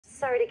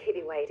Sorry to keep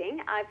you waiting.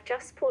 I've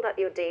just pulled up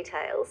your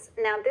details.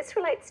 Now, this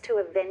relates to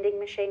a vending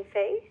machine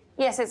fee.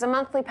 Yes, it's a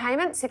monthly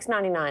payment,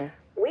 $6.99.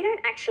 We don't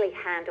actually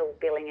handle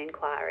billing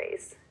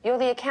inquiries. You're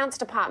the accounts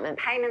department.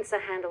 Payments are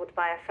handled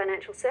by a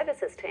financial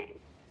services team.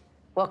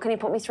 Well, can you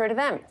put me through to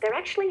them? They're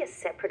actually a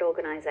separate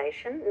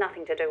organisation,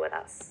 nothing to do with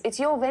us. It's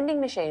your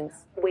vending machines.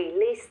 We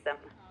lease them.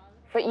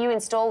 But you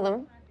install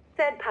them.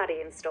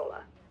 Third-party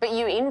installer. But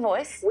you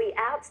invoice. We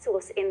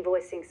outsource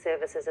invoicing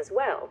services as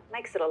well.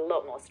 Makes it a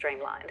lot more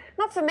streamlined.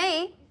 Not for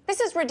me. This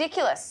is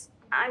ridiculous.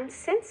 I'm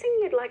sensing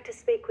you'd like to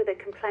speak with a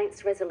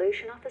complaints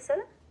resolution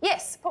officer?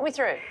 Yes, put me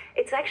through.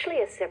 It's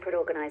actually a separate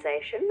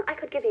organisation. I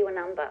could give you a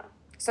number.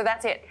 So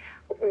that's it?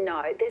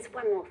 No, there's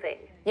one more thing.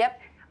 Yep.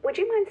 Would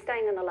you mind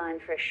staying on the line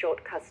for a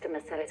short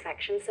customer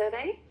satisfaction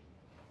survey?